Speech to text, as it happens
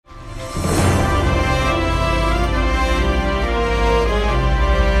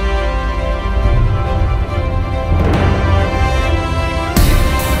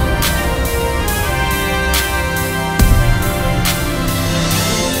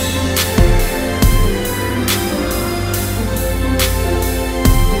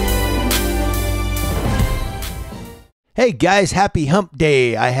Hey guys, happy hump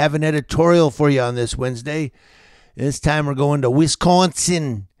day. I have an editorial for you on this Wednesday. This time we're going to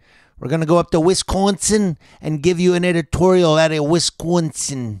Wisconsin. We're going to go up to Wisconsin and give you an editorial out of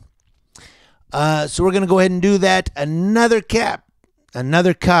Wisconsin. So we're going to go ahead and do that. Another cop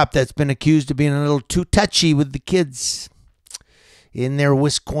that's been accused of being a little too touchy with the kids in their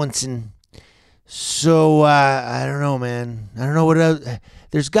Wisconsin. So I don't know, man. I don't know what else.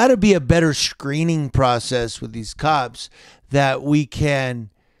 There's got to be a better screening process with these cops that we can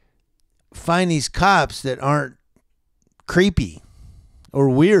find these cops that aren't creepy or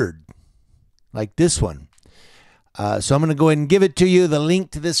weird like this one. So I'm going to go ahead and give it to you. The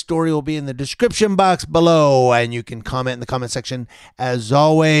link to this story will be in the description box below, and you can comment in the comment section as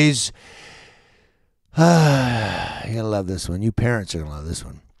always. You're going to love this one. You parents are going to love this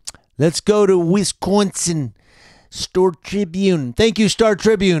one. Let's go to Wisconsin. Star Tribune. Thank you, Star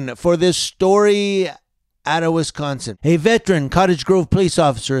Tribune, for this story out of Wisconsin. A veteran Cottage Grove police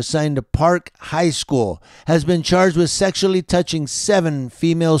officer assigned to Park High School has been charged with sexually touching 7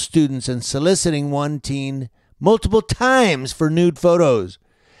 female students and soliciting one teen multiple times for nude photos.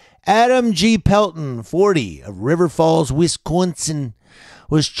 Adam G. Pelton, 40, of River Falls, Wisconsin,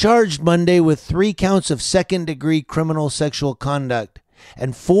 was charged Monday with 3 counts of second-degree criminal sexual conduct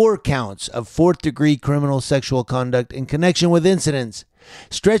and 4 counts of 4th-degree criminal sexual conduct in connection with incidents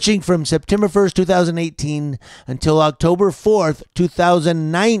stretching from September 1st, 2018 until October 4th,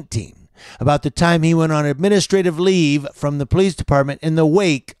 2019, about the time he went on administrative leave from the police department in the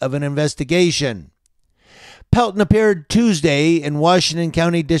wake of an investigation. Pelton appeared Tuesday in Washington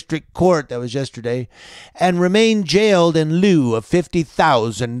County District Court, that was yesterday, and remained jailed in lieu of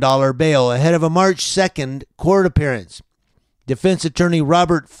 $50,000 bail ahead of a March 2nd court appearance. Defense attorney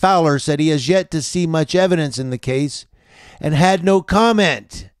Robert Fowler said he has yet to see much evidence in the case and had no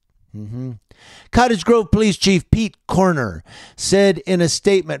comment. Cottage Grove Police Chief Pete Corner said in a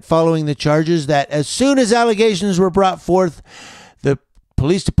statement following the charges that as soon as allegations were brought forth, the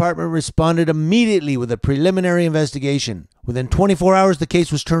police department responded immediately with a preliminary investigation. Within 24 hours, the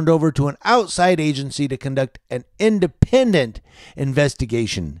case was turned over to an outside agency to conduct an independent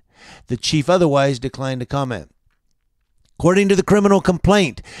investigation. The chief otherwise declined to comment. According to the criminal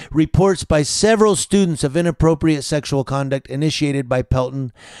complaint, reports by several students of inappropriate sexual conduct initiated by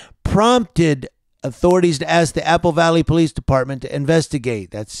Pelton prompted authorities to ask the Apple Valley Police Department to investigate.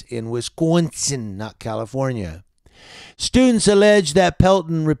 That's in Wisconsin, not California. Students alleged that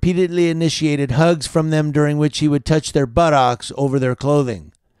Pelton repeatedly initiated hugs from them during which he would touch their buttocks over their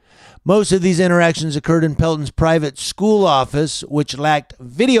clothing. Most of these interactions occurred in Pelton's private school office, which lacked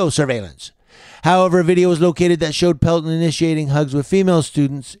video surveillance. However, video was located that showed Pelton initiating hugs with female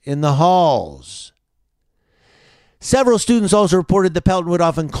students in the halls. Several students also reported that Pelton would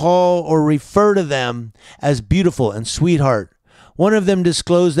often call or refer to them as beautiful and sweetheart. One of them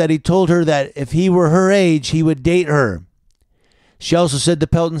disclosed that he told her that if he were her age, he would date her. She also said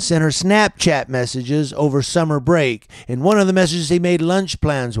that Pelton sent her Snapchat messages over summer break. In one of the messages, he made lunch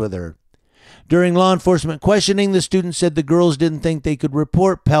plans with her. During law enforcement questioning, the student said the girls didn't think they could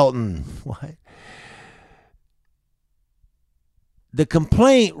report Pelton. What? The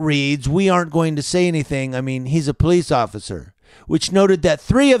complaint reads, "We aren't going to say anything. I mean, he's a police officer," which noted that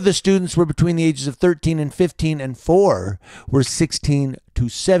 3 of the students were between the ages of 13 and 15, and 4 were 16 to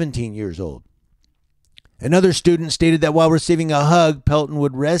 17 years old. Another student stated that while receiving a hug, Pelton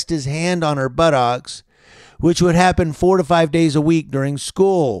would rest his hand on her buttocks, which would happen 4 to 5 days a week during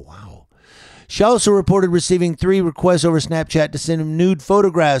school. Wow. She also reported receiving 3 requests over Snapchat to send him nude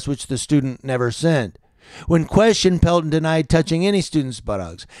photographs, which the student never sent. When questioned, Pelton denied touching any student's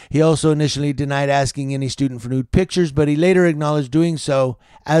buttocks. He also initially denied asking any student for nude pictures, but he later acknowledged doing so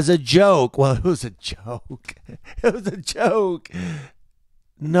as a joke. Well, it was a joke. It was a joke.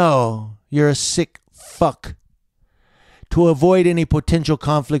 No, you're a sick fuck. To avoid any potential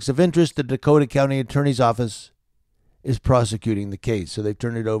conflicts of interest, the Dakota County Attorney's Office is prosecuting the case, so they've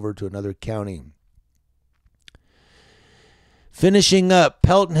turned it over to another county. Finishing up,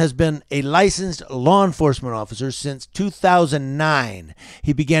 Pelton has been a licensed law enforcement officer since 2009.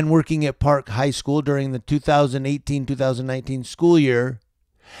 He began working at Park High School during the 2018-2019 school year,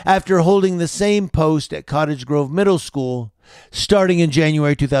 after holding the same post at Cottage Grove Middle School starting in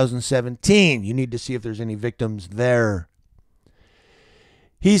January 2017. You need to see if there's any victims there.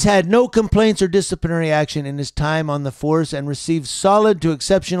 He's had no complaints or disciplinary action in his time on the force and received solid to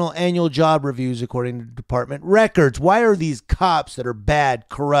exceptional annual job reviews, according to department records. Why are these cops that are bad,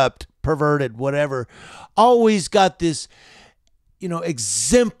 corrupt, perverted, whatever, always got this,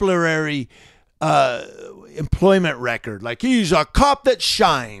 exemplary employment record? Like, he's a cop that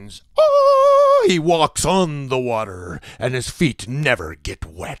shines. Oh, He walks on the water and his feet never get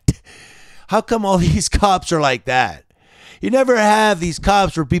wet. How come all these cops are like that? You never have these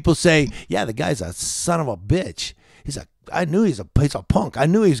cops where people say, yeah, the guy's a son of a bitch. I knew he's a punk. I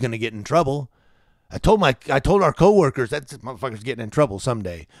knew he was going to get in trouble. I told our coworkers that this motherfucker's getting in trouble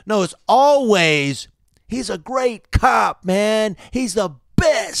someday. No, it's always, he's a great cop, man. He's the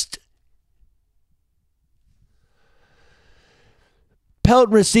best.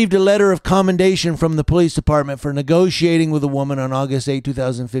 Pelton received a letter of commendation from the police department for negotiating with a woman on August 8,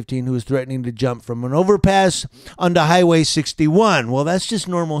 2015, who was threatening to jump from an overpass onto Highway 61. Well, that's just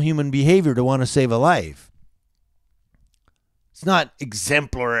normal human behavior to want to save a life. It's not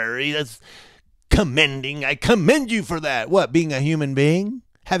exemplary. That's commending. I commend you for that. What, being a human being?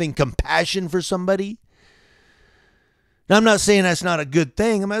 Having compassion for somebody? Now, I'm not saying that's not a good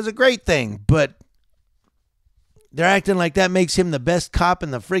thing. I mean, it's a great thing, but they're acting like that makes him the best cop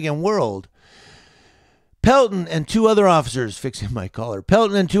in the friggin' world. Pelton and two other officers, fixing my collar,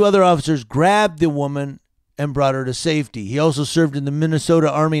 Pelton and two other officers grabbed the woman and brought her to safety. He also served in the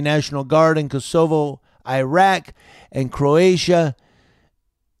Minnesota Army National Guard in Kosovo, Iraq, and Croatia,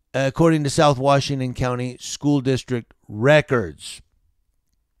 according to South Washington County School District records.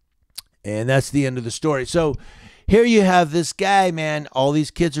 And that's the end of the story. So here you have this guy, man. All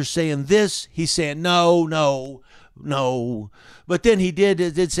these kids are saying this. He's saying no. But then he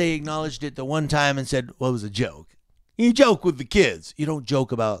did say he acknowledged it the one time and said, well, it was a joke. You joke with the kids. You don't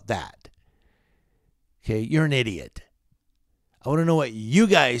joke about that. Okay, you're an idiot. I want to know what you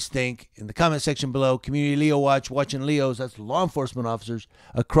guys think in the comment section below. Community Leo Watch, watching Leos. That's law enforcement officers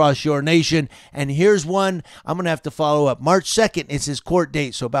across your nation. And here's one I'm going to have to follow up. March 2nd is his court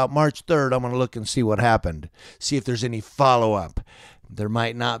date. So about March 3rd, I'm going to look and see what happened. See if there's any follow-up. There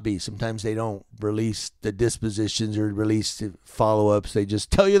might not be. Sometimes they don't release the dispositions or release the follow-ups. They just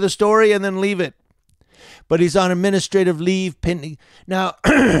tell you the story and then leave it. But he's on administrative leave pending. Now,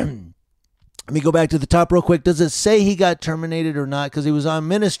 let me go back to the top real quick. Does it say he got terminated or not? Because he was on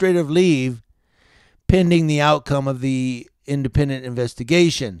administrative leave pending the outcome of the independent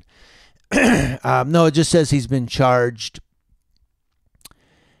investigation. No, it just says he's been charged.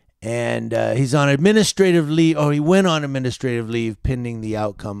 And he's on administrative leave, or he went on administrative leave pending the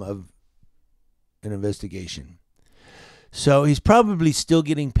outcome of an investigation. So he's probably still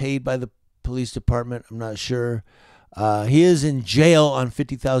getting paid by the police department. I'm not sure. He is in jail on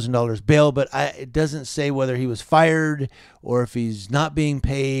 $50,000 bail, but it doesn't say whether he was fired or if he's not being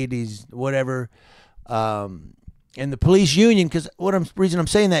paid. He's whatever. And the police union, because reason I'm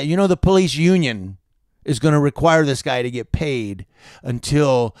saying that, the police union is going to require this guy to get paid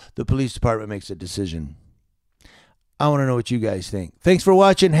until the police department makes a decision. I want to know what you guys think. Thanks for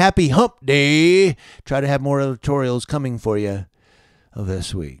watching. Happy Hump Day. Try to have more editorials coming for you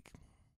this week.